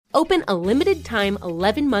Open a limited-time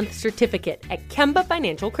 11-month certificate at Kemba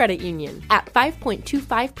Financial Credit Union. At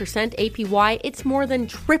 5.25% APY, it's more than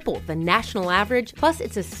triple the national average, plus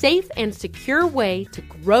it's a safe and secure way to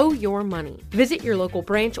grow your money. Visit your local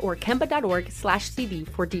branch or kemba.org/CD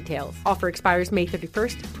for details. Offer expires May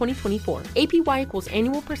 31st, 2024. APY equals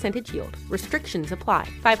annual percentage yield. Restrictions apply.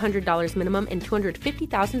 $500 minimum and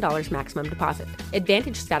 $250,000 maximum deposit.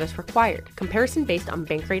 Advantage status required. Comparison based on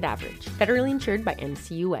bank rate average. Federally insured by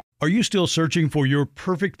NCUA. Are you still searching for your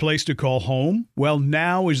perfect place to call home? Well,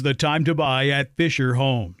 now is the time to buy at Fisher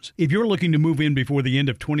Homes. If you're looking to move in before the end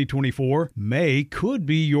of 2024, May could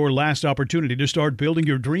be your last opportunity to start building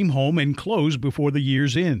your dream home and close before the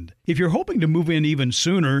year's end. If you're hoping to move in even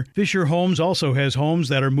sooner, Fisher Homes also has homes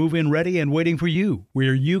that are move-in ready and waiting for you,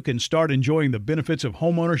 where you can start enjoying the benefits of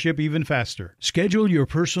homeownership even faster. Schedule your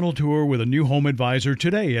personal tour with a new home advisor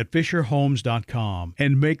today at FisherHomes.com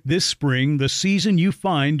and make this spring the season you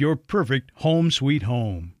find your perfect home sweet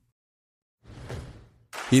home.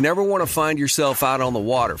 You never want to find yourself out on the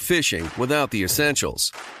water fishing without the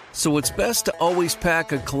essentials. So it's best to always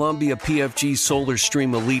pack a Columbia PFG Solar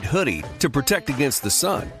Stream Elite hoodie to protect against the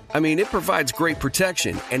sun. I mean, it provides great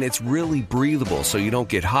protection and it's really breathable so you don't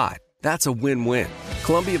get hot. That's a win-win.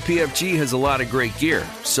 Columbia PFG has a lot of great gear.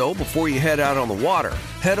 So before you head out on the water,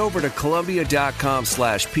 head over to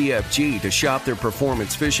Columbia.com/PFG to shop their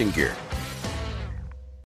performance fishing gear.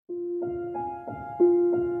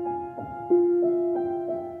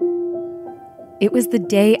 It was the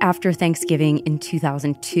day after Thanksgiving in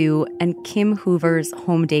 2002, and Kim Hoover's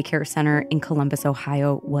home daycare center in Columbus,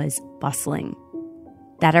 Ohio, was bustling.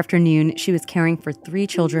 That afternoon, she was caring for 3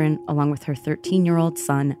 children along with her 13-year-old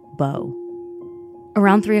son, Bo.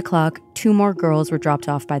 Around 3 o'clock, 2 more girls were dropped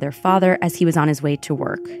off by their father as he was on his way to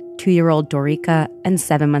work, 2-year-old Dorika and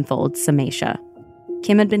 7-month-old Samaisha.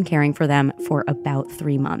 Kim had been caring for them for about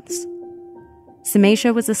 3 months.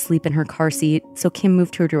 Samaisha was asleep in her car seat, so Kim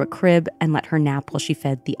moved her to a crib and let her nap while she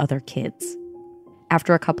fed the other kids.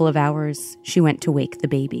 After a couple of hours, she went to wake the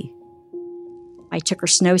baby. I took her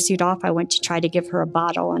snowsuit off. I went to try to give her a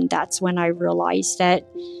bottle, and that's when I realized that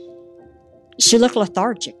she looked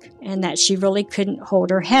lethargic and that she really couldn't hold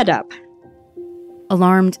her head up.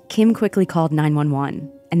 Alarmed, Kim quickly called 911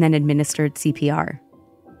 and then administered CPR.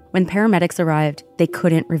 When paramedics arrived, they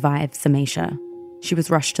couldn't revive Samaisha. She was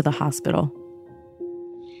rushed to the hospital.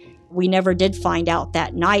 We never did find out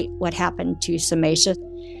that night what happened to Samaisha.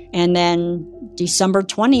 And then December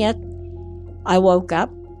 20th, I woke up,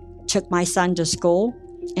 took my son to school,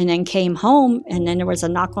 and then came home, and then there was a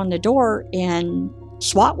knock on the door, and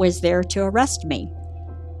SWAT was there to arrest me.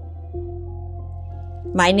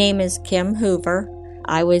 My name is Kim Hoover.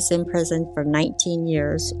 I was in prison for 19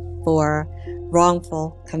 years for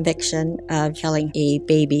wrongful conviction of killing a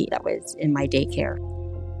baby that was in my daycare.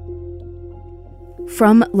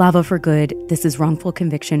 From Lava for Good, this is Wrongful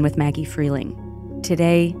Conviction with Maggie Freleng.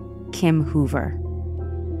 Today, Kim Hoover.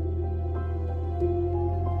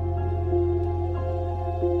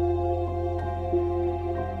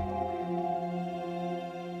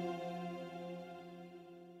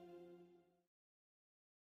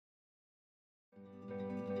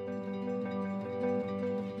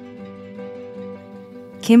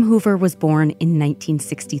 Kim Hoover was born in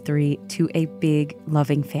 1963 to a big,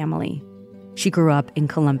 loving family. She grew up in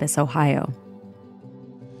Columbus, Ohio.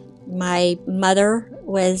 My mother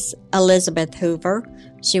was Elizabeth Hoover.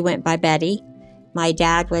 She went by Betty. My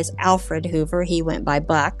dad was Alfred Hoover. He went by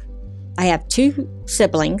Buck. I have 2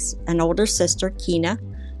 siblings, an older sister, Keena,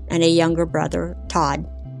 and a younger brother, Todd.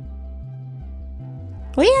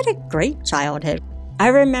 We had a great childhood. I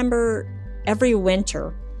remember every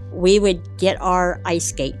winter we would get our ice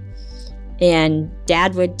skate, and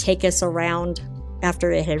Dad would take us around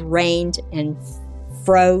after it had rained and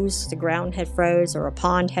froze, the ground had froze or a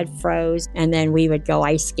pond had froze, and then we would go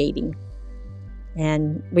ice skating.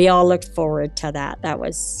 And we all looked forward to that. That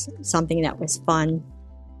was something that was fun.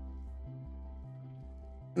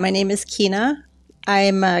 My name is Keena.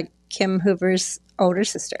 I'm Kim Hoover's older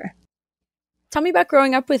sister. Tell me about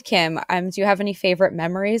growing up with Kim. Do you have any favorite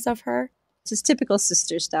memories of her? Just typical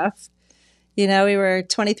sister stuff. You know, we were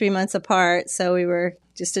 23 months apart, so we were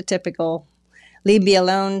just a typical leave me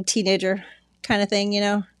alone teenager kind of thing, you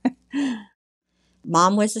know.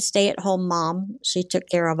 Mom was a stay-at-home mom. She took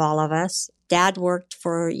care of all of us. Dad worked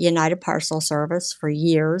for United Parcel Service for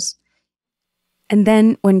years. And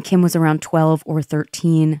then when Kim was around 12 or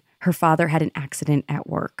 13, her father had an accident at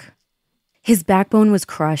work. His backbone was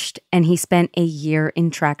crushed, and he spent a year in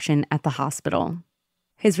traction at the hospital.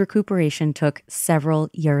 His recuperation took several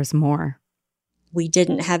years more. We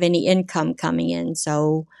didn't have any income coming in,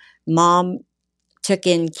 so Mom took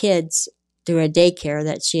in kids through a daycare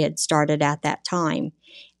that she had started at that time.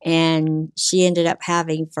 And she ended up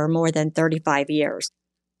having for more than 35 years.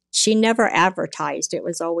 She never advertised. It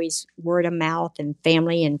was always word of mouth and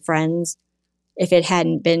family and friends. If it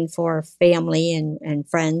hadn't been for family and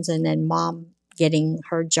friends and then Mom getting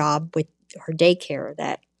her job with her daycare,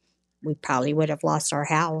 that we probably would have lost our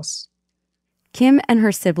house. Kim and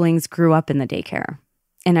her siblings grew up in the daycare.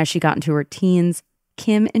 And as she got into her teens,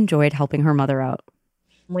 Kim enjoyed helping her mother out.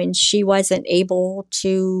 When she wasn't able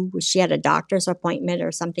to, she had a doctor's appointment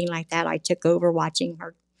or something like that, I took over watching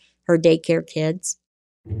her daycare kids.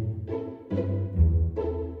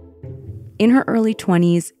 In her early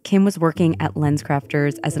 20s, Kim was working at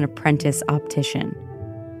LensCrafters as an apprentice optician.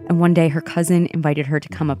 And one day, her cousin invited her to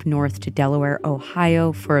come up north to Delaware,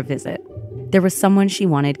 Ohio for a visit. There was someone she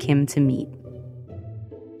wanted Kim to meet.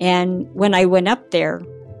 And when I went up there,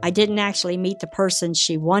 I didn't actually meet the person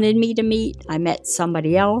she wanted me to meet. I met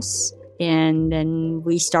somebody else, and then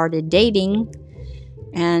we started dating.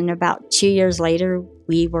 And about 2 years later,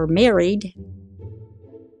 we were married.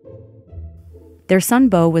 Their son,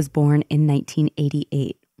 Beau, was born in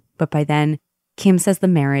 1988. But by then, Kim says the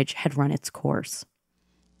marriage had run its course.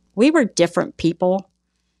 We were different people.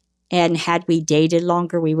 And had we dated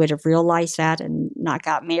longer, we would have realized that and not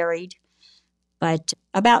got married. But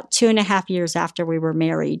about 2.5 years after we were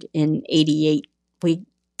married in 88, we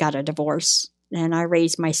got a divorce. And I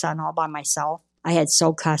raised my son all by myself. I had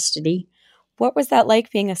sole custody. What was that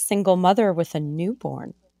like being a single mother with a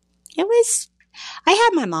newborn? I had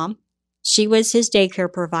my mom. She was his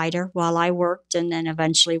daycare provider while I worked and then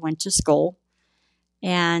eventually went to school.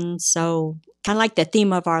 And so kind of like the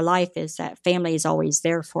theme of our life is that family is always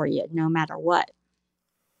there for you no matter what.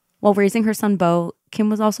 While raising her son, Beau,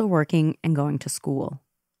 Kim was also working and going to school.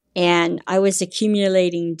 And I was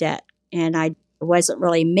accumulating debt, and I wasn't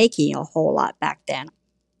really making a whole lot back then.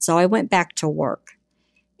 So I went back to work,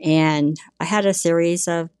 and I had a series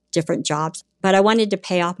of different jobs, but I wanted to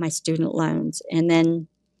pay off my student loans. And then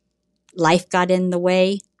life got in the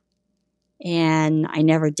way, and I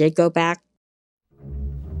never did go back.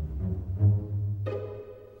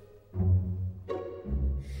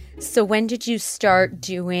 So when did you start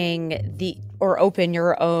doing or open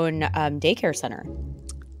your own daycare center?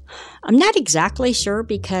 I'm not exactly sure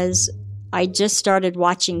because I just started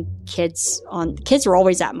watching kids were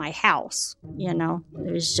always at my house, you know.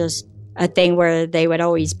 It was just a thing where they would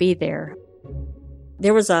always be there.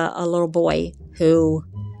 There was a little boy who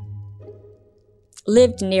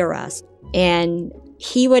lived near us, and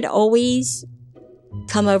he would always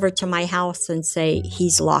come over to my house and say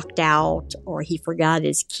he's locked out or he forgot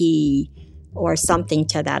his key or something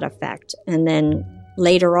to that effect. And then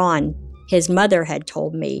later on, his mother had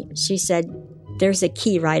told me, she said, there's a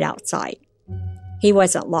key right outside. He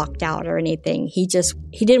wasn't locked out or anything. He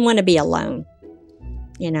didn't want to be alone,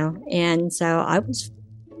 you know. And so I was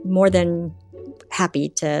more than happy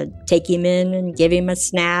to take him in and give him a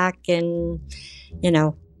snack and, you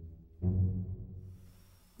know.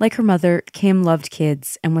 Like her mother, Kim loved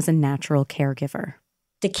kids and was a natural caregiver.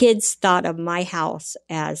 The kids thought of my house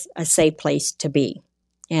as a safe place to be,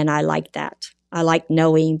 and I liked that. I liked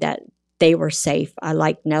knowing that they were safe. I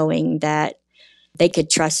liked knowing that they could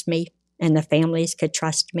trust me and the families could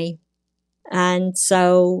trust me. And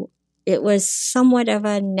so it was somewhat of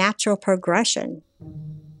a natural progression.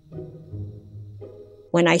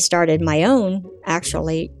 When I started my own,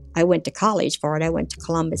 actually, I went to college for it. I went to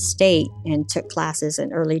Columbus State and took classes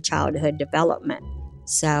in early childhood development.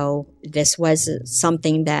 So this was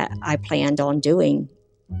something that I planned on doing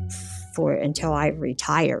until I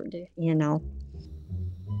retired, you know.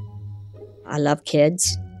 I love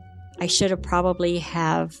kids. I should have probably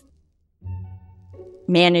have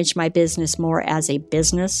managed my business more as a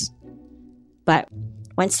business. But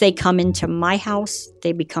once they come into my house,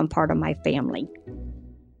 they become part of my family.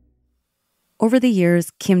 Over the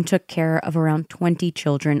years, Kim took care of around 20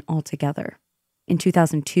 children altogether. In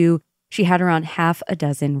 2002, she had around half a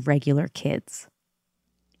dozen regular kids.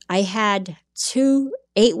 I had 2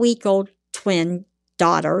 8-week-old twin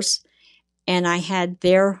daughters, and I had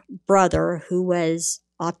their brother who was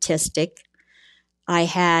autistic. I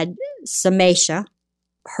had Samisha,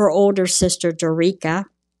 her older sister Dorica,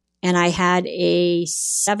 and I had a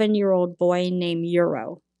 7-year-old boy named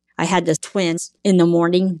Euro. I had the twins in the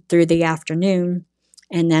morning through the afternoon,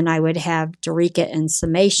 and then I would have Dorica and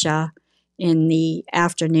Samisha in the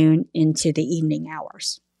afternoon into the evening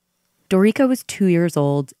hours. Dorica was 2 years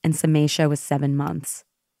old and Samisha was 7 months.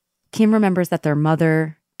 Kim remembers that their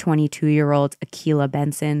mother, 22-year-old Akila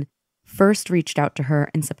Benson, first reached out to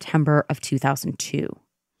her in September of 2002.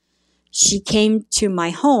 She came to my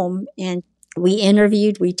home, and We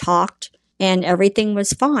interviewed, we talked, and everything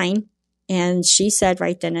was fine. And she said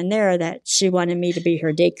right then and there that she wanted me to be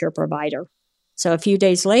her daycare provider. So a few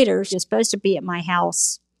days later, she was supposed to be at my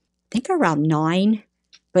house, I think around 9,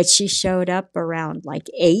 but she showed up around like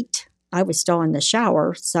 8. I was still in the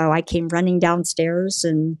shower, so I came running downstairs,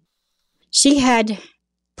 and she had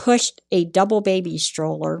pushed a double baby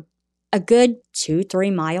stroller a good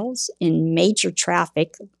 2-3 miles in major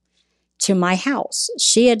traffic to my house.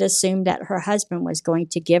 She had assumed that her husband was going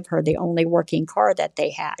to give her the only working car that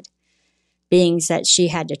they had, being that she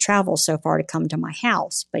had to travel so far to come to my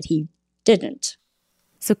house, but he didn't.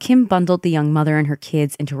 So Kim bundled the young mother and her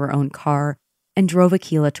kids into her own car and drove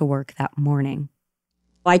Akilah to work that morning.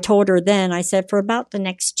 I told her then, I said, for about the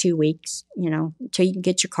next 2 weeks, until you can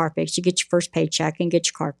get your car fixed, you get your first paycheck and get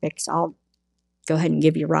your car fixed, I'll go ahead and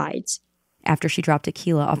give you rides. After she dropped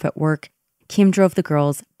Akilah off at work, Kim drove the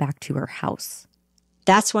girls back to her house.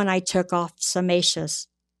 That's when I took off Samacia's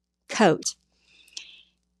coat.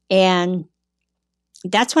 And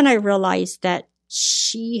that's when I realized that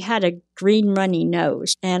she had a green runny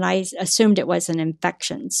nose, and I assumed it was an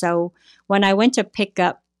infection. So when I went to pick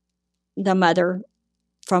up the mother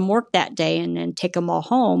from work that day and then take them all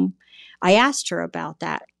home, I asked her about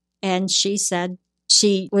that. And she said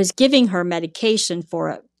she was giving her medication for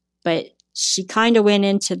it, but she kind of went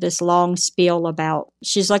into this long spiel about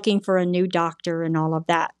she's looking for a new doctor and all of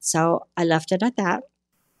that. So I left it at that.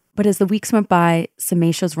 But as the weeks went by,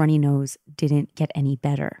 Samacia's runny nose didn't get any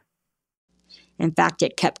better. In fact,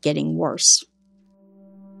 it kept getting worse.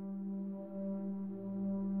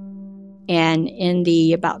 And in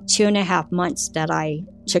the about 2.5 months that I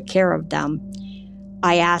took care of them,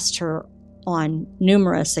 I asked her on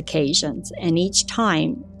numerous occasions, and each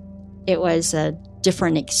time it was a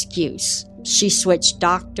different excuse. She switched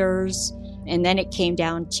doctors, and then it came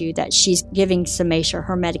down to that she's giving Samacia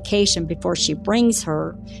her medication before she brings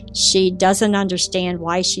her. She doesn't understand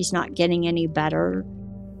why she's not getting any better.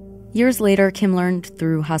 Years later, Kim learned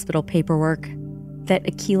through hospital paperwork that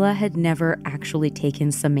Akilah had never actually taken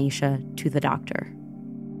Samacia to the doctor.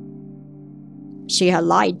 She had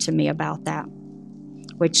lied to me about that,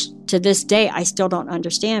 which to this day I still don't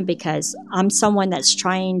understand, because I'm someone that's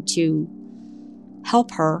trying to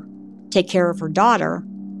help her take care of her daughter.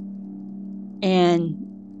 And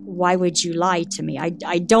why would you lie to me?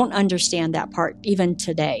 I don't understand that part even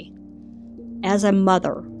today. As a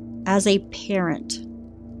mother, as a parent,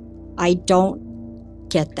 I don't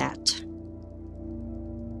get that.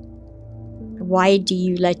 Why do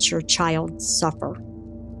you let your child suffer?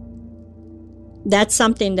 That's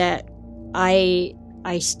something that I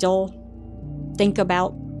still think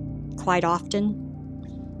about quite often,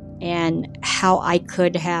 and how I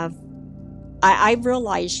could have. I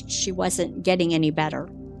realized she wasn't getting any better.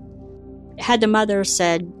 Had the mother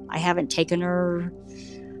said, I haven't taken her,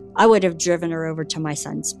 I would have driven her over to my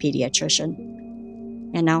son's pediatrician.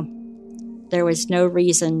 There was no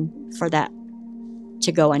reason for that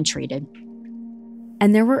to go untreated.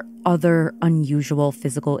 And there were other unusual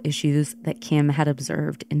physical issues that Kim had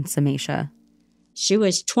observed in Samacia. She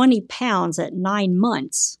was 20 pounds at 9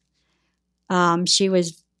 months. She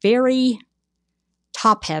was very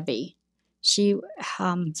top-heavy.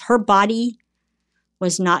 Her body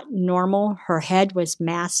was not normal. Her head was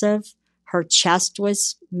massive. Her chest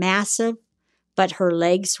was massive, but her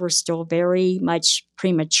legs were still very much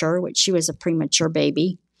premature, which she was a premature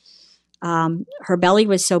baby. Her belly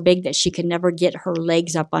was so big that she could never get her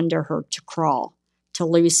legs up under her to crawl, to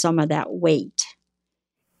lose some of that weight.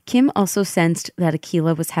 Kim also sensed that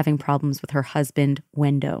Akilah was having problems with her husband,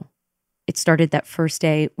 Wendo. It started that first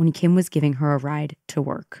day when Kim was giving her a ride to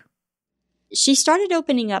work. She started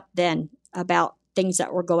opening up then about things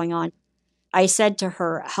that were going on. I said to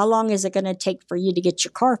her, how long is it going to take for you to get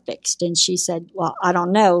your car fixed? And she said, well, I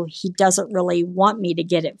don't know. He doesn't really want me to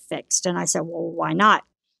get it fixed. And I said, well, why not?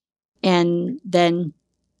 And then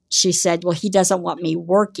she said, well, he doesn't want me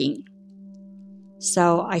working.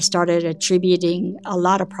 So I started attributing a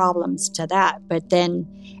lot of problems to that. But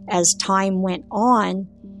then as time went on,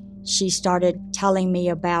 she started telling me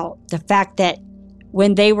about the fact that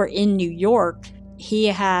when they were in New York, he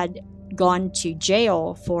had gone to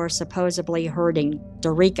jail for supposedly hurting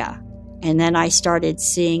Dorica. And then I started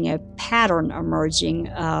seeing a pattern emerging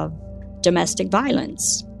of domestic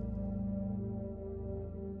violence.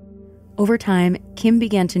 Over time, Kim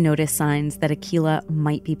began to notice signs that Akilah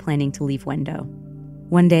might be planning to leave Wendo.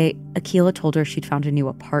 One day, Akilah told her she'd found a new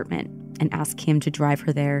apartment and asked Kim to drive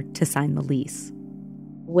her there to sign the lease.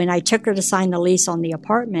 When I took her to sign the lease on the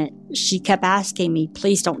apartment, she kept asking me,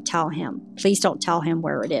 please don't tell him. Please don't tell him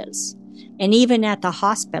where it is. And even at the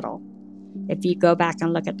hospital, If you go back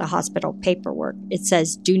and look at the hospital paperwork, it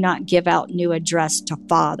says, do not give out new address to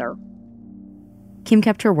father. Kim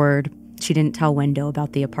kept her word. She didn't tell Wendo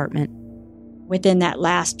about the apartment. Within that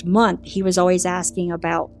last month, he was always asking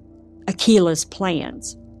about Akila's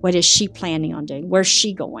plans. What is she planning on doing? Where's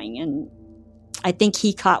she going? And I think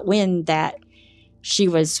he caught wind that she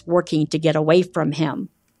was working to get away from him.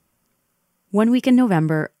 One week in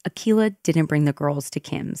November, Akila didn't bring the girls to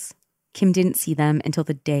Kim's. Kim didn't see them until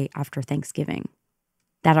the day after Thanksgiving.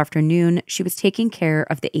 That afternoon, she was taking care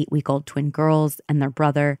of the 8-week-old twin girls and their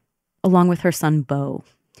brother, along with her son Bo,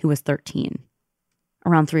 who was 13.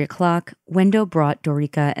 Around 3 o'clock, Wendo brought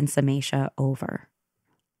Dorica and Samaisha over.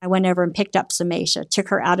 I went over and picked up Samaisha, took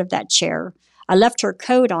her out of that chair. I left her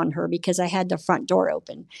coat on her because I had the front door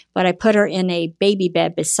open, but I put her in a baby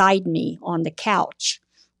bed beside me on the couch,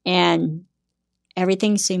 and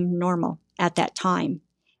everything seemed normal at that time.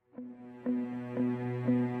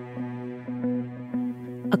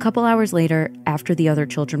 A couple hours later, after the other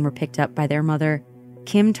children were picked up by their mother,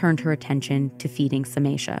 Kim turned her attention to feeding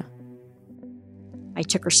Samaisha. I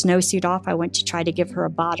took her snowsuit off. I went to try to give her a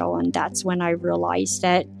bottle, and that's when I realized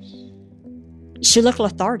that she looked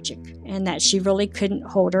lethargic and that she really couldn't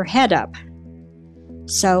hold her head up.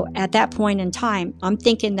 So at that point in time, I'm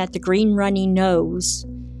thinking that the green runny nose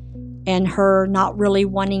and her not really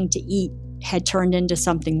wanting to eat had turned into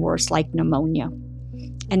something worse, like pneumonia.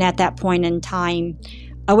 And at that point in time,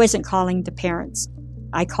 I wasn't calling the parents.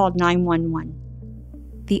 I called 911.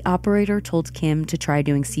 The operator told Kim to try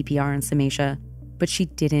doing CPR on Samaisha, but she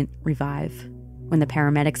didn't revive. When the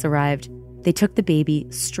paramedics arrived, they took the baby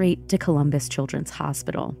straight to Columbus Children's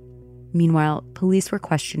Hospital. Meanwhile, police were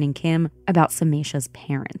questioning Kim about Samaisha's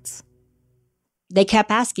parents. They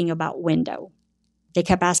kept asking about Wendo. They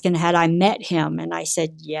kept asking, had I met him? And I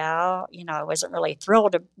said, yeah, I wasn't really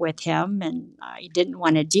thrilled with him, and I didn't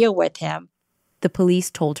want to deal with him. The police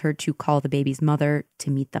told her to call the baby's mother to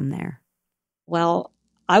meet them there. Well,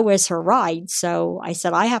 I was her ride, so I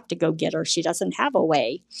said, I have to go get her. She doesn't have a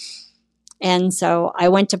way. And so I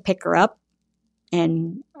went to pick her up,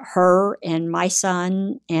 and her and my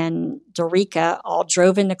son and Dorica all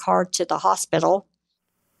drove in the car to the hospital.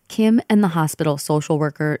 Kim and the hospital social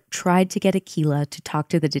worker tried to get Akila to talk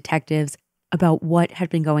to the detectives about what had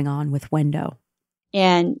been going on with Wendo.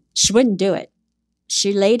 And she wouldn't do it.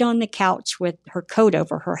 She laid on the couch with her coat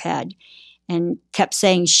over her head and kept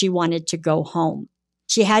saying she wanted to go home.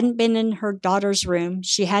 She hadn't been in her daughter's room.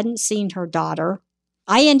 She hadn't seen her daughter.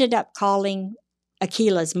 I ended up calling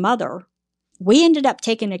Akila's mother. We ended up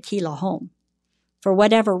taking Akila home. For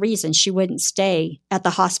whatever reason, she wouldn't stay at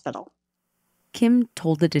the hospital. Kim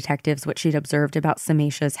told the detectives what she'd observed about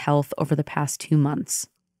Samaisha's health over the past 2 months,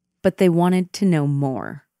 but they wanted to know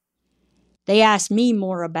more. They asked me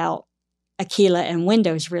more about Akila and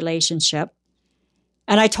Wendo's relationship,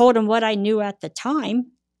 and I told him what I knew at the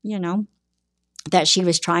time, that she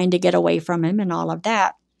was trying to get away from him and all of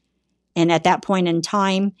that. And at that point in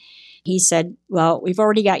time, he said, well, we've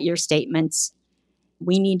already got your statements.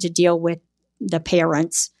 We need to deal with the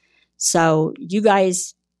parents. So you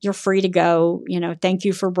guys, you're free to go. Thank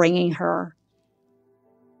you for bringing her.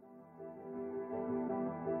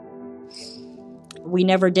 We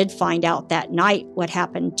never did find out that night what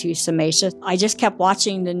happened to Samaisha. I just kept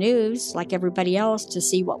watching the news like everybody else to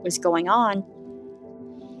see what was going on.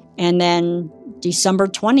 And then December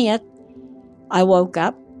 20th, I woke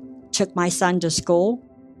up, took my son to school,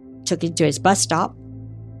 took him to his bus stop,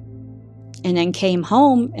 and then came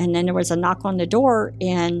home, and then there was a knock on the door,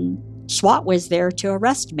 and SWAT was there to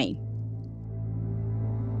arrest me.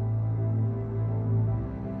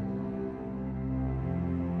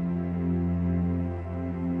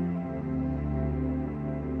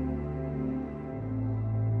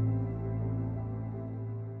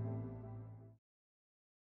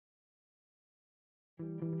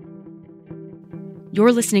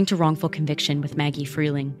 You're listening to Wrongful Conviction with Maggie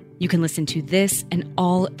Freleng. You can listen to this and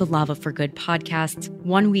all the Lava for Good podcasts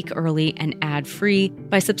 1 week early and ad-free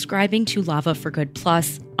by subscribing to Lava for Good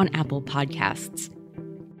Plus on Apple Podcasts.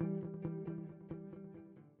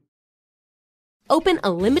 Open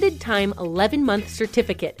a limited-time 11-month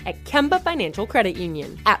certificate at Kemba Financial Credit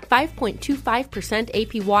Union. At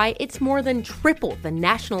 5.25% APY, it's more than triple the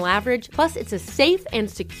national average, plus it's a safe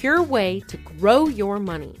and secure way to grow your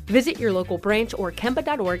money. Visit your local branch or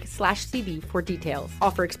kemba.org/cb for details.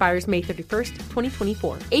 Offer expires May 31st,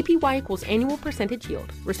 2024. APY equals annual percentage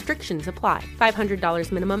yield. Restrictions apply.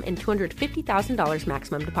 $500 minimum and $250,000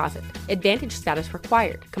 maximum deposit. Advantage status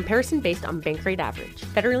required. Comparison based on bank rate average.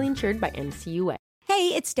 Federally insured by NCUA.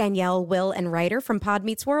 Hey, it's Danielle, Will, and Ryder from Pod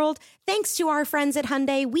Meets World. Thanks to our friends at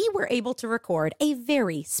Hyundai, we were able to record a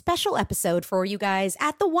very special episode for you guys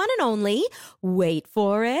at the one and only, wait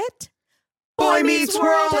for it, Boy Meets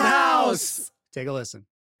World House. Take a listen.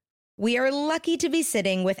 We are lucky to be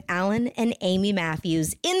sitting with Alan and Amy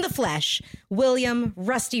Matthews in the flesh, William,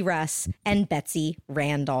 Rusty Russ, and Betsy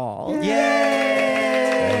Randall. Yay!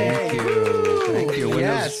 Thank you. Thank you.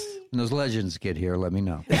 Yes. When those legends get here, let me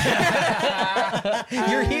know.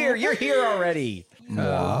 You're here. You're here already.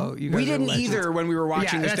 No, you guys We are didn't legends. either when we were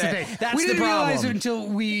watching this. That's the thing. That's we the didn't problem. realize it until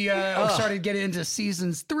we started getting into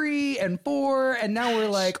seasons 3 and 4, and now we're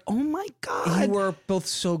like, oh my God. You were both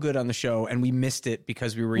so good on the show, and we missed it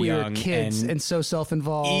because we were young kids and so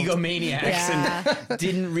self-involved. egomaniacs and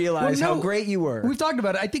didn't realize how great you were. We've talked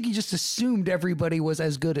about it. I think you just assumed everybody was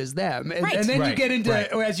as good as them. And, Right. and then you Right. get into, Right.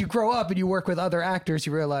 as you grow up and you work with other actors,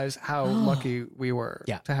 you realize how lucky we were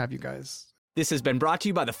to have you guys. This has been brought to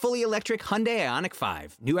you by the fully electric Hyundai Ioniq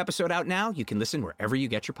 5. New episode out now. You can listen wherever you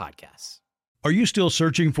get your podcasts. Are you still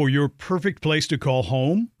searching for your perfect place to call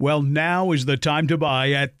home? Well, now is the time to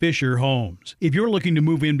buy at Fisher Homes. If you're looking to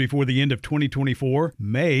move in before the end of 2024,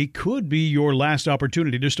 May could be your last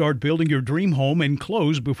opportunity to start building your dream home and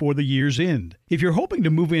close before the year's end. If you're hoping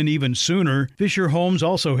to move in even sooner, Fisher Homes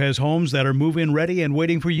also has homes that are move-in ready and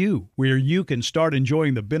waiting for you, where you can start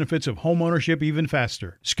enjoying the benefits of homeownership even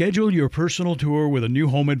faster. Schedule your personal tour with a new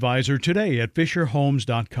home advisor today at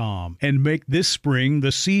FisherHomes.com and make this spring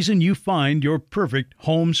the season you find your perfect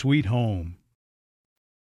home sweet home.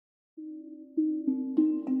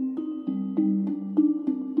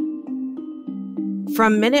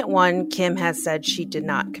 From minute one, Kim has said she did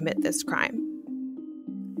not commit this crime.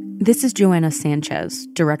 This is Joanna Sanchez,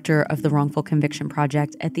 director of the Wrongful Conviction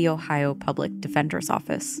Project at the Ohio Public Defender's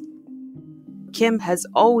Office. Kim has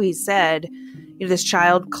always said, this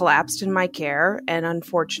child collapsed in my care, and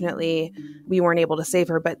unfortunately, we weren't able to save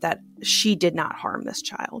her, but that she did not harm this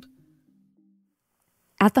child.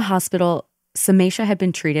 At the hospital, Samaisha had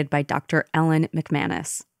been treated by Dr. Ellen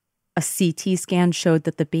McManus. A CT scan showed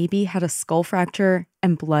that the baby had a skull fracture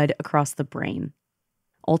and blood across the brain.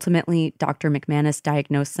 Ultimately, Dr. McManus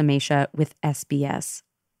diagnosed Samaisha with SBS,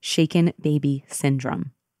 shaken baby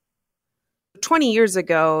syndrome. 20 years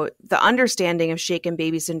ago, the understanding of shaken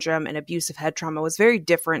baby syndrome and abusive head trauma was very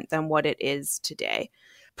different than what it is today.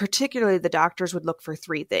 Particularly, the doctors would look for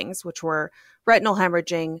 3 things, which were retinal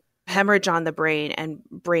hemorrhaging, hemorrhage on the brain, and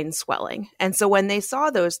brain swelling. And so when they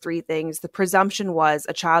saw those 3 things, the presumption was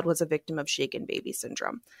a child was a victim of shaken baby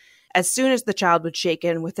syndrome. As soon as the child would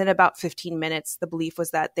shaken, within about 15 minutes, the belief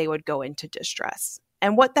was that they would go into distress.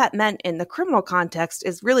 And what that meant in the criminal context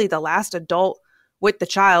is really the last adult with the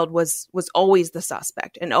child was always the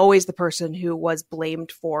suspect and always the person who was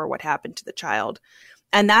blamed for what happened to the child.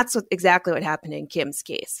 And that's exactly what happened in Kim's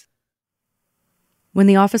case. When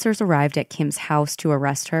the officers arrived at Kim's house to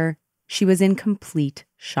arrest her, she was in complete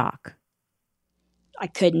shock. I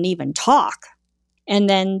couldn't even talk. And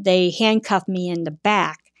then they handcuffed me in the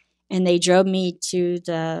back and they drove me to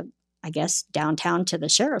downtown to the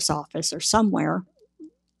sheriff's office or somewhere.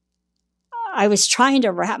 I was trying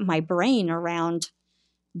to wrap my brain around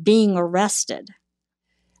being arrested.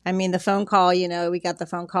 I mean, the phone call, we got the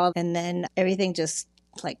phone call and then everything just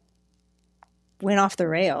went off the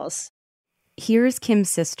rails. Here's Kim's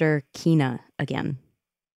sister, Keena, again.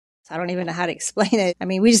 I don't even know how to explain it. I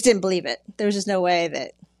mean, we just didn't believe it. There was just no way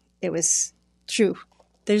that it was true.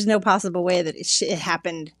 There's no possible way that it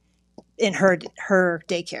happened in her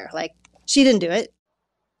daycare. She didn't do it.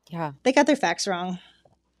 Yeah. They got their facts wrong.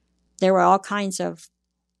 There were all kinds of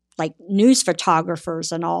news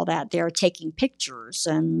photographers and all that. They were taking pictures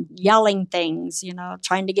and yelling things,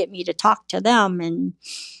 trying to get me to talk to them. And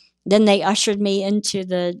then they ushered me into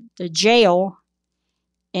the jail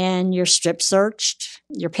and you're strip searched,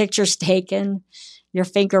 your pictures taken, your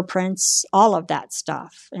fingerprints, all of that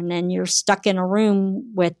stuff. And then you're stuck in a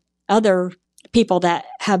room with other people that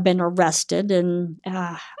have been arrested. And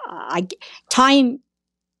time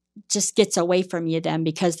just gets away from you then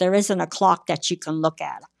because there isn't a clock that you can look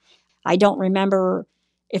at. I don't remember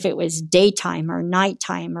if it was daytime or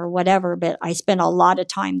nighttime or whatever, but I spent a lot of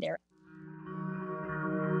time there.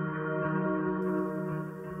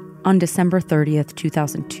 On December 30th,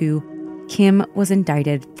 2002, Kim was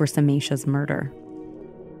indicted for Samaisha's murder.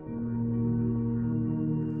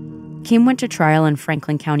 Kim went to trial in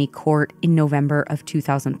Franklin County Court in November of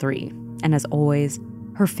 2003, and as always,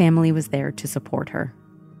 her family was there to support her.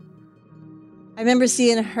 I remember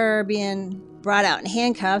seeing her being brought out in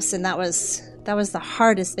handcuffs, and that was the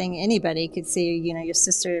hardest thing anybody could see. Your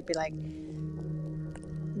sister would be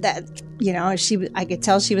that, I could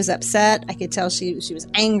tell she was upset. I could tell she was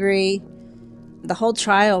angry. The whole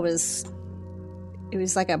trial was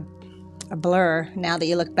like a blur now that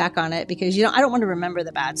you look back on it, because I don't want to remember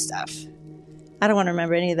the bad stuff. I don't want to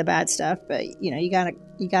remember any of the bad stuff, but you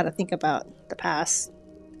gotta think about the past.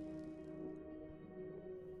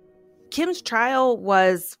 Kim's trial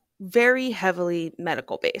was very heavily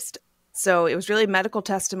medical based. So it was really medical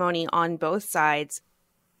testimony on both sides.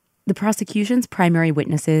 The prosecution's primary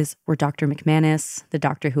witnesses were Dr. McManus, the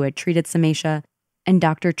doctor who had treated Samaisha, and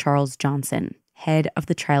Dr. Charles Johnson, head of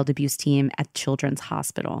the child abuse team at Children's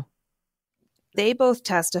Hospital. They both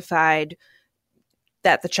testified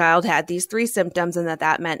that the child had these 3 symptoms and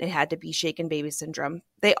that meant it had to be shaken baby syndrome.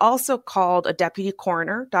 They also called a deputy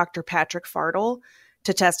coroner, Dr. Patrick Fartle,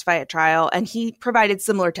 to testify at trial, and he provided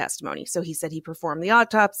similar testimony. So he said he performed the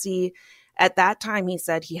autopsy. At that time, he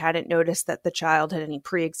said he hadn't noticed that the child had any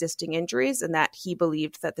pre-existing injuries and that he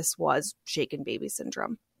believed that this was shaken baby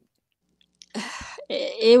syndrome.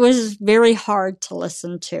 It was very hard to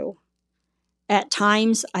listen to. At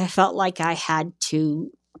times, I felt like I had to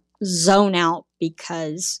zone out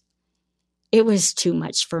because it was too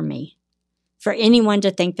much for me. For anyone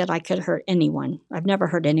to think that I could hurt anyone. I've never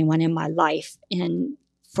hurt anyone in my life. And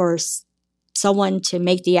for someone to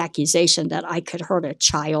make the accusation that I could hurt a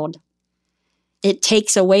child, it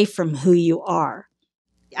takes away from who you are.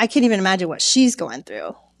 I can't even imagine what she's going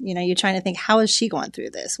through. You're trying to think, how is she going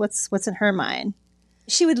through this? What's in her mind?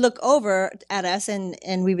 She would look over at us and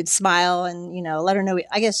we would smile and, let her know.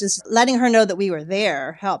 I guess just letting her know that we were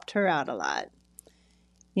there helped her out a lot.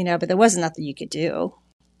 But there wasn't nothing you could do.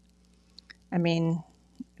 I mean,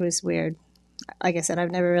 it was weird. Like I said,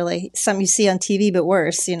 I've never really, something you see on TV, but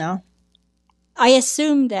worse, I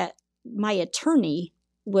assumed that my attorney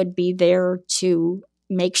would be there to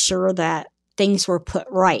make sure that things were put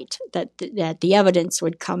right, that the evidence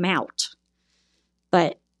would come out.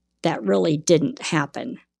 But that really didn't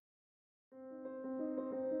happen.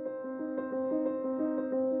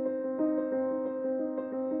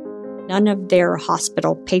 None of their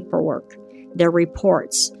hospital paperwork, their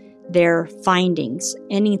reports, their findings,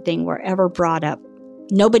 anything were ever brought up.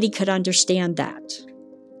 Nobody could understand that.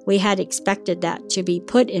 We had expected that to be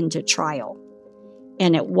put into trial,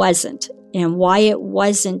 and it wasn't. And why it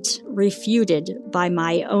wasn't refuted by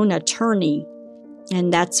my own attorney,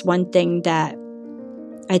 and that's one thing that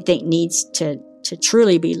I think needs to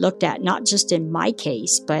truly be looked at, not just in my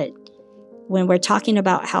case, but when we're talking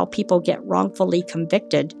about how people get wrongfully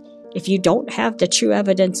convicted. If you don't have the true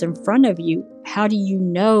evidence in front of you, how do you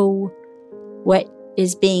know what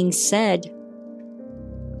is being said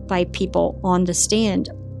by people on the stand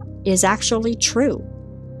is actually true?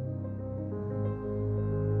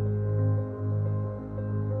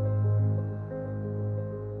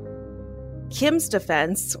 Kim's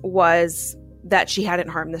defense was that she hadn't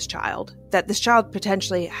harmed this child, that this child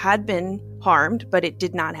potentially had been harmed, but it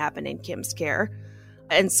did not happen in Kim's care.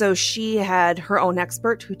 And so she had her own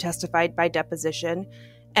expert who testified by deposition.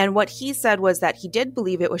 And what he said was that he did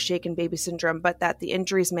believe it was shaken baby syndrome, but that the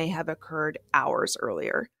injuries may have occurred hours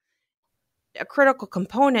earlier. A critical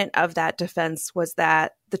component of that defense was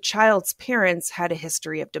that the child's parents had a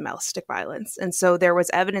history of domestic violence. And so there was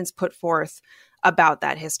evidence put forth about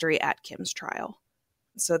that history at Kim's trial.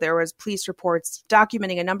 So there was police reports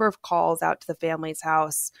documenting a number of calls out to the family's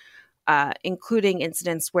house, including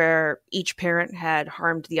incidents where each parent had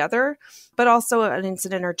harmed the other, but also an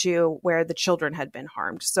incident or two where the children had been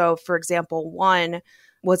harmed. So, for example, one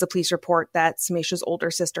was a police report that Samaisha's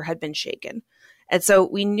older sister had been shaken. And so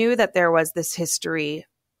we knew that there was this history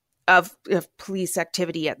of police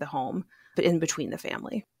activity at the home in between the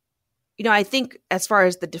family. I think as far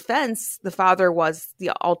as the defense, the father was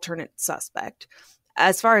the alternate suspect.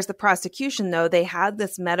 As far as the prosecution, though, they had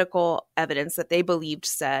this medical evidence that they believed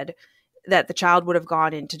said that the child would have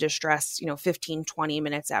gone into distress, 15, 20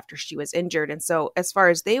 minutes after she was injured. And so as far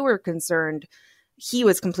as they were concerned, he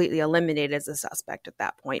was completely eliminated as a suspect at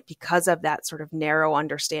that point because of that sort of narrow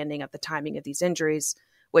understanding of the timing of these injuries,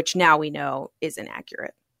 which now we know is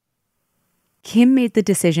inaccurate. Kim made the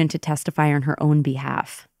decision to testify on her own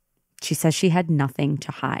behalf. She says she had nothing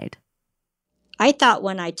to hide. I thought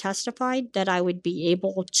when I testified that I would be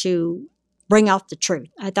able to bring out the truth.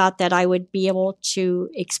 I thought that I would be able to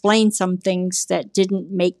explain some things that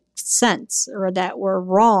didn't make sense or that were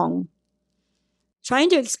wrong. Trying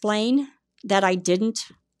to explain that I didn't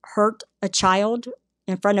hurt a child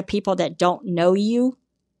in front of people that don't know you,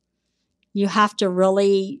 you have to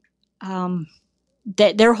really,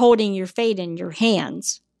 that they're holding your fate in your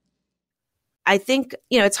hands. I think,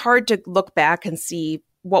 it's hard to look back and see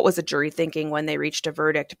what was the jury thinking when they reached a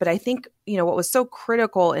verdict. But I think, what was so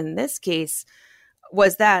critical in this case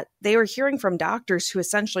was that they were hearing from doctors who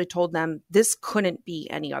essentially told them this couldn't be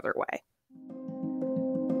any other way.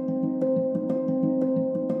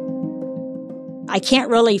 I can't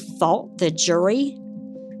really fault the jury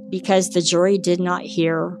because the jury did not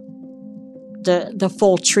hear the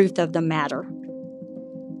full truth of the matter.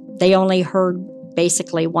 They only heard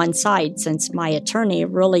basically one side, since my attorney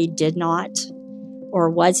really did not or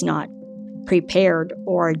was not prepared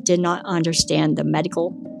or did not understand the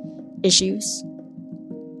medical issues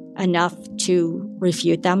enough to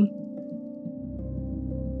refute them.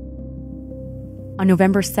 On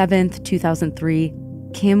November 7th, 2003,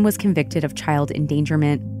 Kim was convicted of child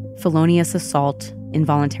endangerment, felonious assault,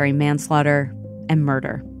 involuntary manslaughter, and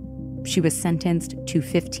murder. She was sentenced to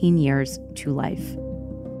 15 years to life.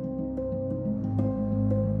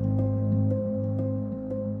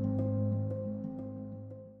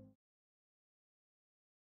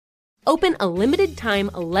 Open a limited-time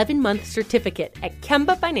 11-month certificate at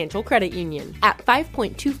Kemba Financial Credit Union. At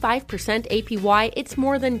 5.25% APY, it's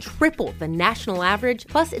more than triple the national average,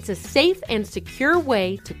 plus it's a safe and secure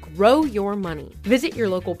way to grow your money. Visit your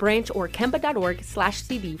local branch or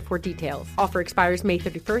kemba.org/cd for details. Offer expires May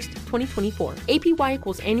 31st, 2024. APY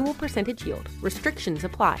equals annual percentage yield. Restrictions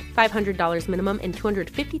apply. $500 minimum and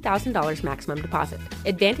 $250,000 maximum deposit.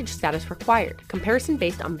 Advantage status required. Comparison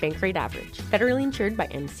based on bank rate average. Federally insured by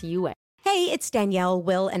NCUA. Hey, it's Danielle,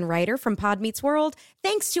 Will, and Ryder from Pod Meets World.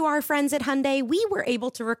 Thanks to our friends at Hyundai, we were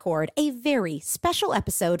able to record a very special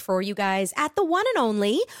episode for you guys at the one and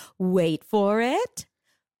only, wait for it,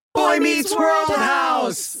 Boy Meets World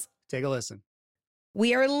House. Take a listen.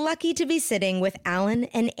 We are lucky to be sitting with Alan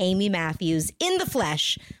and Amy Matthews in the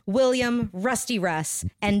flesh, William, Rusty Russ,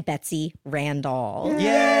 and Betsy Randall.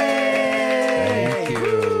 Thank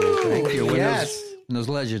you. Thank you. Yes. When those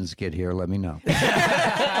legends get here, let me know.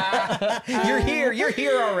 You're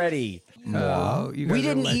here already. We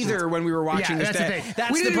didn't either when we were watching this.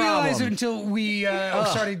 That's we didn't realize it until we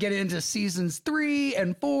started getting into seasons 3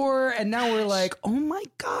 and 4, and now we're like, oh my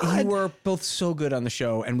God. You were both so good on the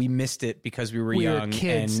show, and we missed it because we were young. We were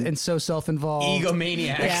kids and so self-involved.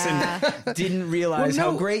 Egomaniacs and didn't realize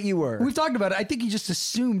how great you were. We've talked about it. I think you just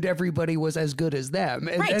assumed everybody was as good as them.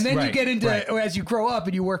 And then you get into, as you grow up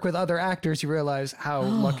and you work with other actors, you realize how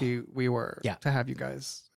lucky we were to have you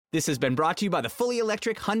guys. This has been brought to you by the fully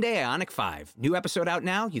electric Hyundai Ioniq 5. New episode out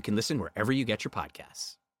now. You can listen wherever you get your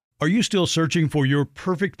podcasts. Are you still searching for your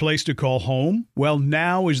perfect place to call home? Well,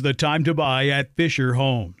 now is the time to buy at Fisher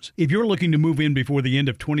Homes. If you're looking to move in before the end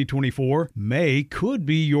of 2024, May could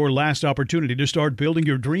be your last opportunity to start building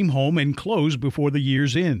your dream home and close before the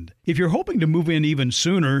year's end. If you're hoping to move in even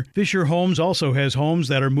sooner, Fisher Homes also has homes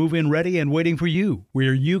that are move-in ready and waiting for you,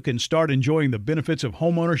 where you can start enjoying the benefits of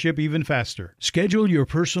homeownership even faster. Schedule your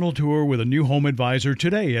personal tour with a new home advisor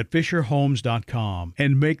today at FisherHomes.com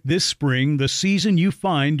and make this spring the season you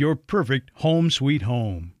find your perfect home sweet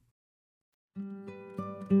home.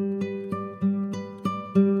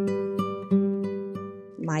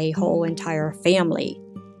 My whole entire family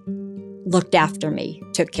looked after me,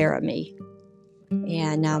 took care of me.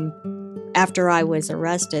 And after I was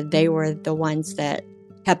arrested, they were the ones that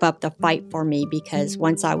kept up the fight for me, because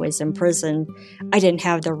once I was in prison, I didn't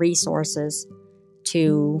have the resources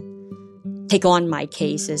to take on my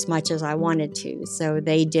case as much as I wanted to. So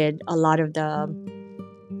they did a lot of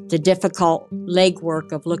the difficult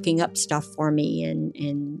legwork of looking up stuff for me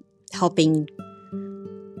and helping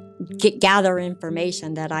gather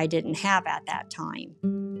information that I didn't have at that time.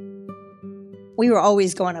 We were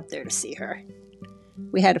always going up there to see her.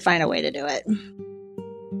 We had to find a way to do it.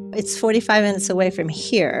 It's 45 minutes away from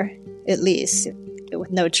here, at least,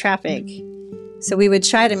 with no traffic. So we would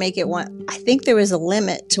try to make it I think there was a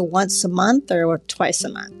limit to once a month or twice a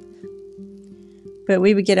month. But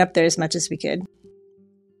we would get up there as much as we could.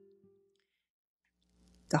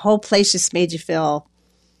 The whole place just made you feel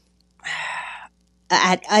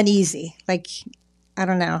uneasy. Like, I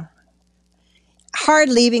don't know. Hard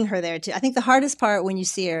leaving her there too. I think the hardest part when you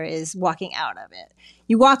see her is walking out of it.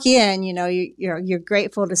 You walk in, you're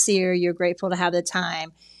grateful to see her. You're grateful to have the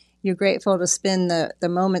time. You're grateful to spend the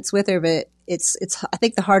moments with her. But it's. I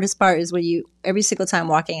think the hardest part is when you every single time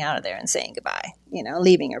walking out of there and saying goodbye.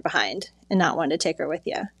 Leaving her behind and not wanting to take her with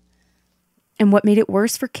you. And what made it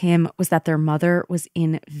worse for Kim was that their mother was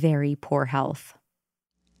in very poor health.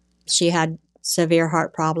 She had severe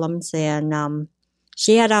heart problems, and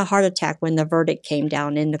she had a heart attack when the verdict came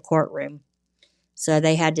down in the courtroom. So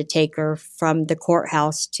they had to take her from the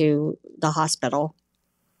courthouse to the hospital.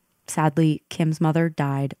 Sadly, Kim's mother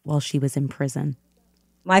died while she was in prison.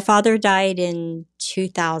 My father died in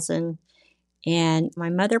 2000, and my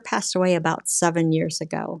mother passed away about 7 years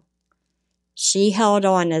ago. She held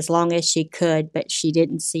on as long as she could, but she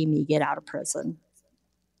didn't see me get out of prison.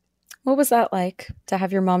 What was that like to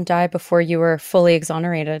have your mom die before you were fully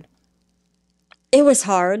exonerated? It was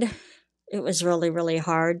hard. It was really, really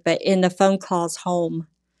hard. But in the phone calls home,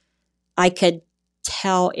 I could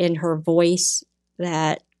tell in her voice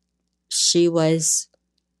that she was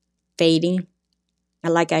fading.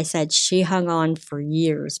 And like I said, she hung on for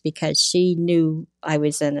years because she knew I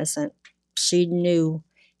was innocent. She knew.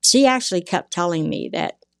 She actually kept telling me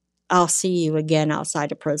that I'll see you again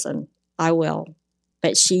outside of prison. I will.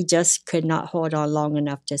 But she just could not hold on long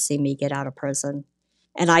enough to see me get out of prison.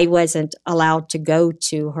 And I wasn't allowed to go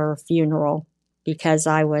to her funeral because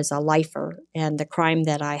I was a lifer. And the crime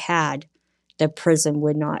that I had, the prison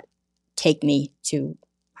would not take me to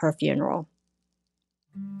her funeral.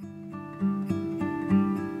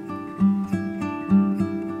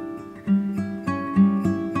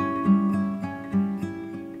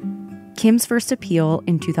 Kim's first appeal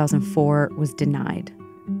in 2004 was denied.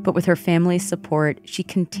 But with her family's support, she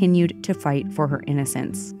continued to fight for her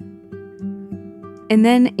innocence. And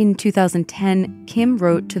then in 2010, Kim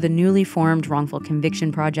wrote to the newly formed Wrongful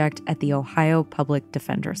Conviction Project at the Ohio Public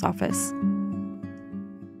Defender's Office.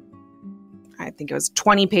 I think it was a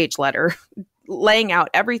 20-page letter laying out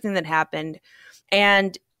everything that happened.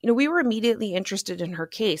 And, we were immediately interested in her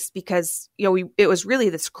case because, it was really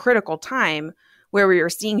this critical time where we were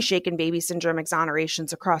seeing shaken baby syndrome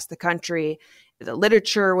exonerations across the country. The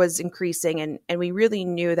literature was increasing, and we really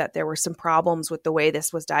knew that there were some problems with the way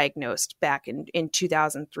this was diagnosed back in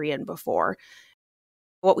 2003 and before.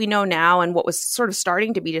 What we know now and what was sort of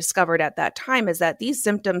starting to be discovered at that time is that these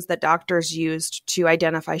symptoms that doctors used to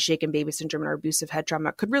identify shaken baby syndrome or abusive head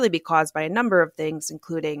trauma could really be caused by a number of things,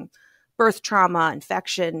 including birth trauma,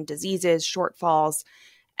 infection, diseases, shortfalls.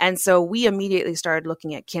 And so we immediately started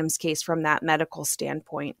looking at Kim's case from that medical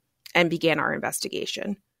standpoint and began our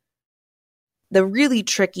investigation. The really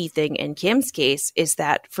tricky thing in Kim's case is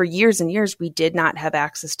that for years and years, we did not have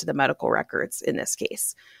access to the medical records in this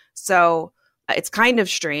case. So it's kind of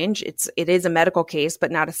strange. It is a medical case, but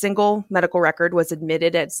not a single medical record was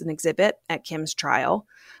admitted as an exhibit at Kim's trial.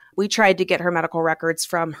 We tried to get her medical records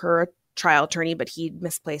from her trial attorney, but he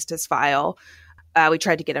misplaced his file. We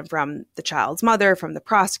tried to get them from the child's mother, from the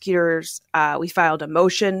prosecutors. We filed a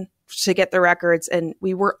motion to get the records, and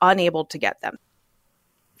we were unable to get them.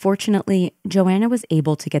 Fortunately, Joanna was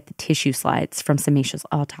able to get the tissue slides from Samacia's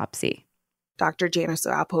autopsy. Dr. Janice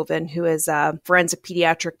Aphoven, who is a forensic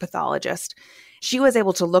pediatric pathologist, she was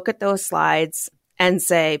able to look at those slides and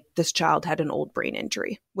say this child had an old brain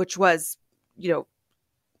injury, which was,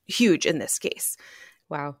 huge in this case.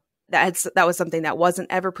 Wow. That was something that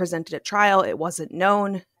wasn't ever presented at trial. It wasn't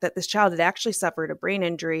known that this child had actually suffered a brain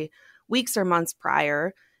injury weeks or months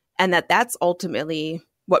prior, and that's ultimately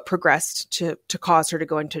what progressed to cause her to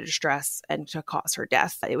go into distress and to cause her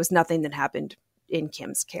death. It was nothing that happened in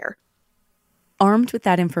Kim's care. Armed with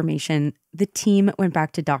that information, the team went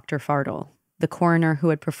back to Dr. Fardel, the coroner who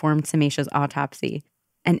had performed Samacia's autopsy,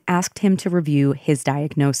 and asked him to review his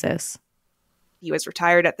diagnosis. He was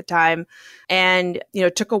retired at the time, and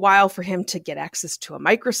it took a while for him to get access to a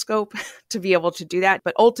microscope to be able to do that.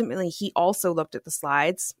 But ultimately, he also looked at the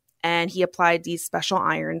slides, and he applied these special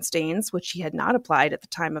iron stains, which he had not applied at the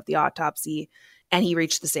time of the autopsy, and he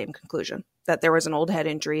reached the same conclusion, that there was an old head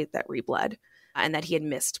injury that rebled and that he had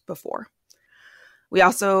missed before. We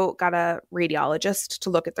also got a radiologist to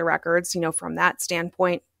look at the records, from that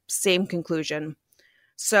standpoint, same conclusion.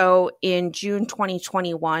 So in June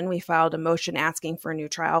 2021, we filed a motion asking for a new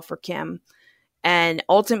trial for Kim. And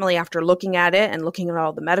ultimately, after looking at it and looking at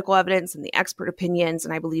all the medical evidence and the expert opinions,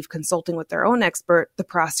 and I believe consulting with their own expert, the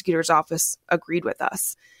prosecutor's office agreed with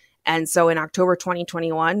us. And so in October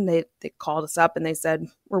 2021, they called us up and they said,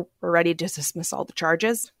 we're ready to dismiss all the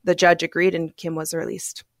charges. The judge agreed and Kim was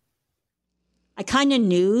released. I kind of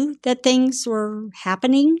knew that things were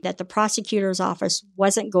happening, that the prosecutor's office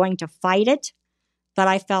wasn't going to fight it. But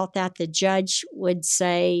I felt that the judge would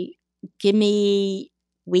say, give me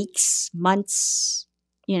weeks, months,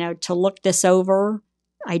 to look this over.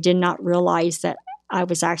 I did not realize that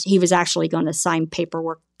he was actually going to sign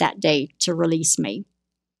paperwork that day to release me.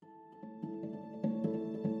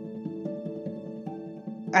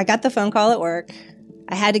 I got the phone call at work.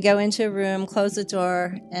 I had to go into a room, close the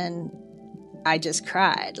door, and I just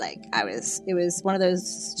cried. It was one of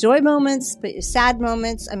those joy moments, but sad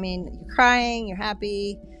moments. I mean, you're crying, you're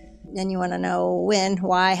happy, then you want to know when,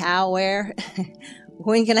 why, how, where.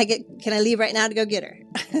 When can I leave right now to go get her?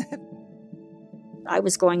 I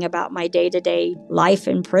was going about my day-to-day life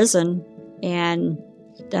in prison, and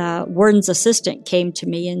the warden's assistant came to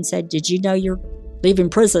me and said, "Did you know you're leaving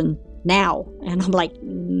prison now?" And I'm like,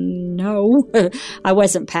 no. I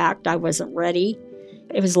wasn't packed. I wasn't ready.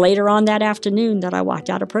 It was later on that afternoon that I walked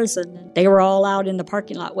out of prison. They were all out in the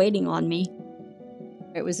parking lot waiting on me.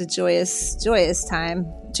 It was a joyous, joyous time.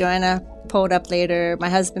 Joanna pulled up later. My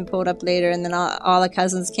husband pulled up later. And then all the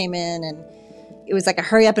cousins came in. And it was like a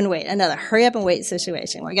hurry up and wait. Another hurry up and wait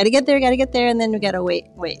situation. We got to get there. And then we got to wait.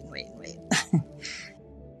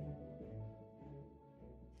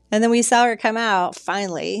 And then we saw her come out,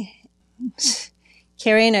 finally,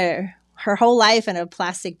 carrying her whole life in a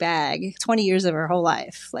plastic bag, 20 years of her whole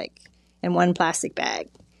life, like in one plastic bag.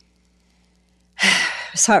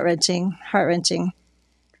 It was heart-wrenching.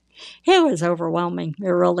 It was overwhelming. It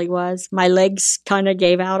really was. My legs kind of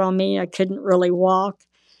gave out on me. I couldn't really walk.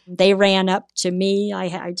 They ran up to me.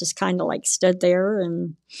 I just kind of like stood there,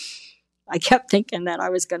 and I kept thinking that I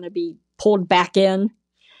was going to be pulled back in,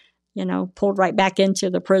 pulled right back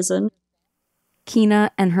into the prison.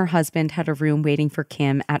 Kina and her husband had a room waiting for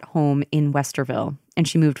Kim at home in Westerville, and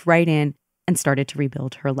she moved right in and started to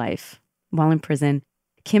rebuild her life. While in prison,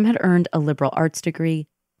 Kim had earned a liberal arts degree,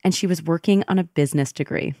 and she was working on a business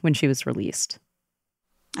degree when she was released.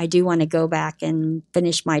 I do want to go back and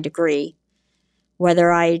finish my degree.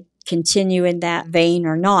 Whether I continue in that vein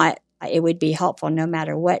or not, it would be helpful no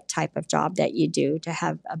matter what type of job that you do to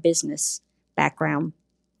have a business background.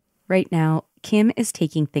 Right now, Kim is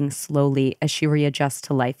taking things slowly as she readjusts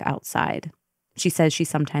to life outside. She says she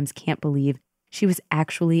sometimes can't believe she was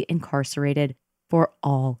actually incarcerated for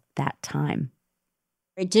all that time.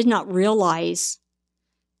 I did not realize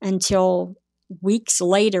until weeks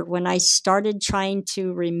later when I started trying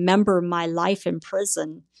to remember my life in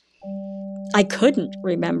prison. I couldn't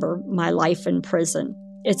remember my life in prison.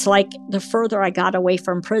 It's like the further I got away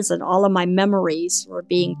from prison, all of my memories were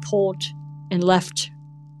being pulled and left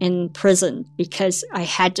in prison because I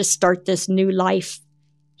had to start this new life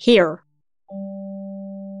here.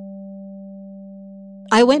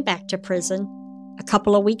 I went back to prison a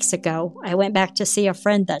couple of weeks ago. I went back to see a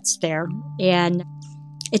friend that's there, and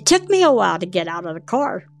it took me a while to get out of the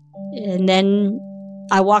car. And then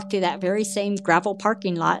I walked through that very same gravel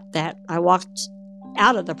parking lot that I walked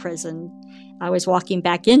out of the prison. I was walking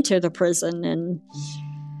back into the prison, and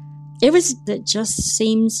it just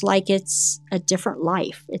seems like it's a different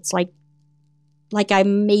life. It's like I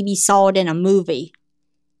maybe saw it in a movie.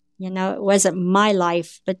 It wasn't my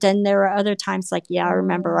life, but then there are other times like, yeah, I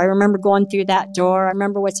remember going through that door. I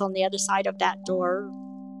remember what's on the other side of that door.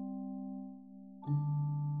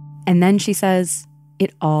 And then she says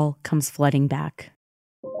it all comes flooding back.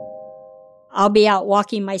 I'll be out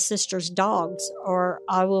walking my sister's dogs, or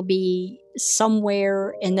I will be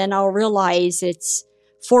somewhere, and then I'll realize it's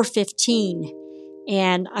 4:15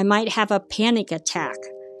 and I might have a panic attack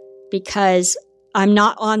because I'm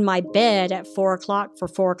not on my bed at 4 o'clock for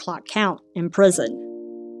 4 o'clock count in prison.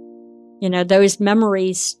 Those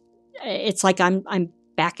memories, it's like I'm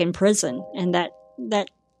back in prison, and that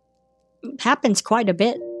happens quite a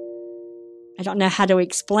bit. I don't know how to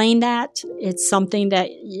explain that. It's something that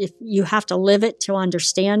you have to live it to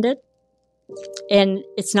understand it. And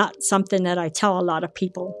it's not something that I tell a lot of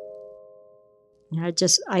people.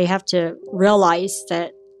 I have to realize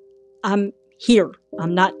that I'm here.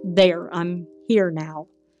 I'm not there. I'm here now.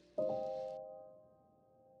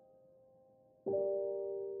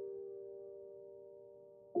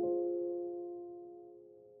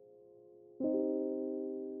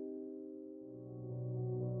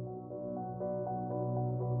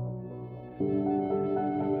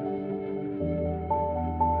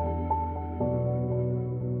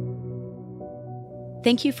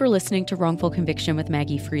 Thank you for listening to Wrongful Conviction with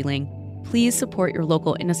Maggie Freleng. Please support your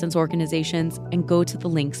local innocence organizations and go to the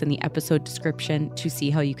links in the episode description to see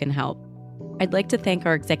how you can help. I'd like to thank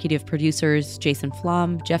our executive producers, Jason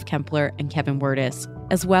Flom, Jeff Kempler, and Kevin Wirtis,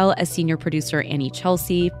 as well as senior producer Annie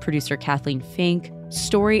Chelsea, producer Kathleen Fink,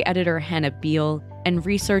 story editor Hannah Beal, and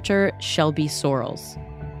researcher Shelby Sorrells.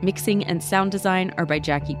 Mixing and sound design are by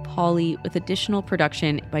Jackie Pauley, with additional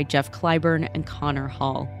production by Jeff Clyburn and Connor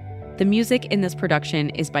Hall. The music in this production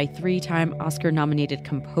is by 3-time Oscar-nominated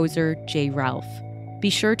composer Jay Ralph. Be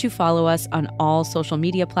sure to follow us on all social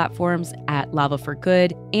media platforms at Lava for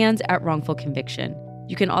Good and at Wrongful Conviction.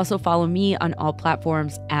 You can also follow me on all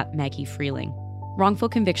platforms at Maggie Freleng. Wrongful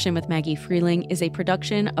Conviction with Maggie Freleng is a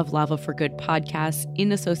production of Lava for Good podcasts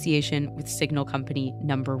in association with Signal Company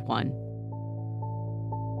No. 1.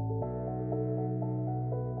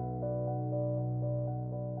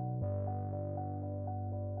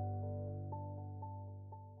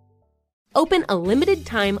 Open a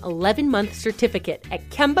limited-time 11-month certificate at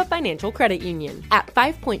Kemba Financial Credit Union. At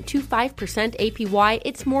 5.25% APY,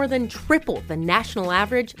 it's more than triple the national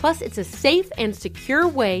average, plus it's a safe and secure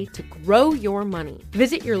way to grow your money.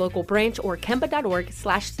 Visit your local branch or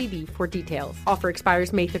kemba.org/CD for details. Offer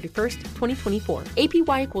expires May 31st, 2024.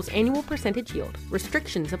 APY equals annual percentage yield.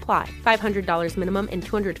 Restrictions apply. $500 minimum and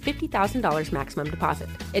 $250,000 maximum deposit.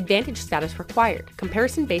 Advantage status required.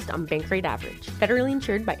 Comparison based on bank rate average. Federally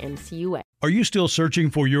insured by NCUA. Are you still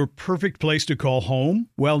searching for your perfect place to call home?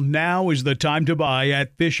 Well, now is the time to buy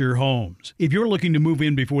at Fisher Homes. If you're looking to move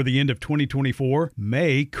in before the end of 2024,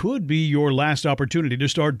 May could be your last opportunity to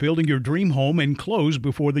start building your dream home and close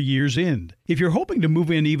before the year's end. If you're hoping to move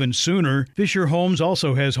in even sooner, Fisher Homes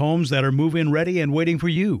also has homes that are move-in ready and waiting for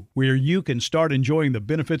you, where you can start enjoying the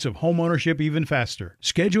benefits of homeownership even faster.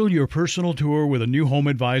 Schedule your personal tour with a new home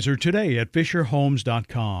advisor today at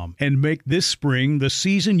FisherHomes.com and make this spring the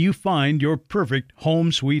season you find your perfect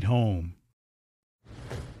home sweet home.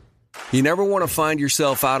 You never want to find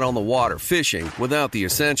yourself out on the water fishing without the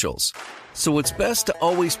essentials. So it's best to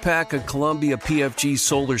always pack a Columbia PFG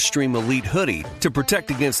Solar Stream Elite hoodie to protect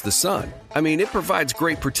against the sun. I mean, it provides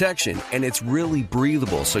great protection and it's really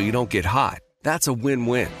breathable so you don't get hot. That's a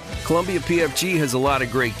win-win. Columbia PFG has a lot of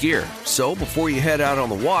great gear, so before you head out on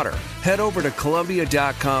the water, head over to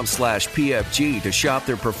Columbia.com/PFG to shop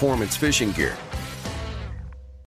their performance fishing gear.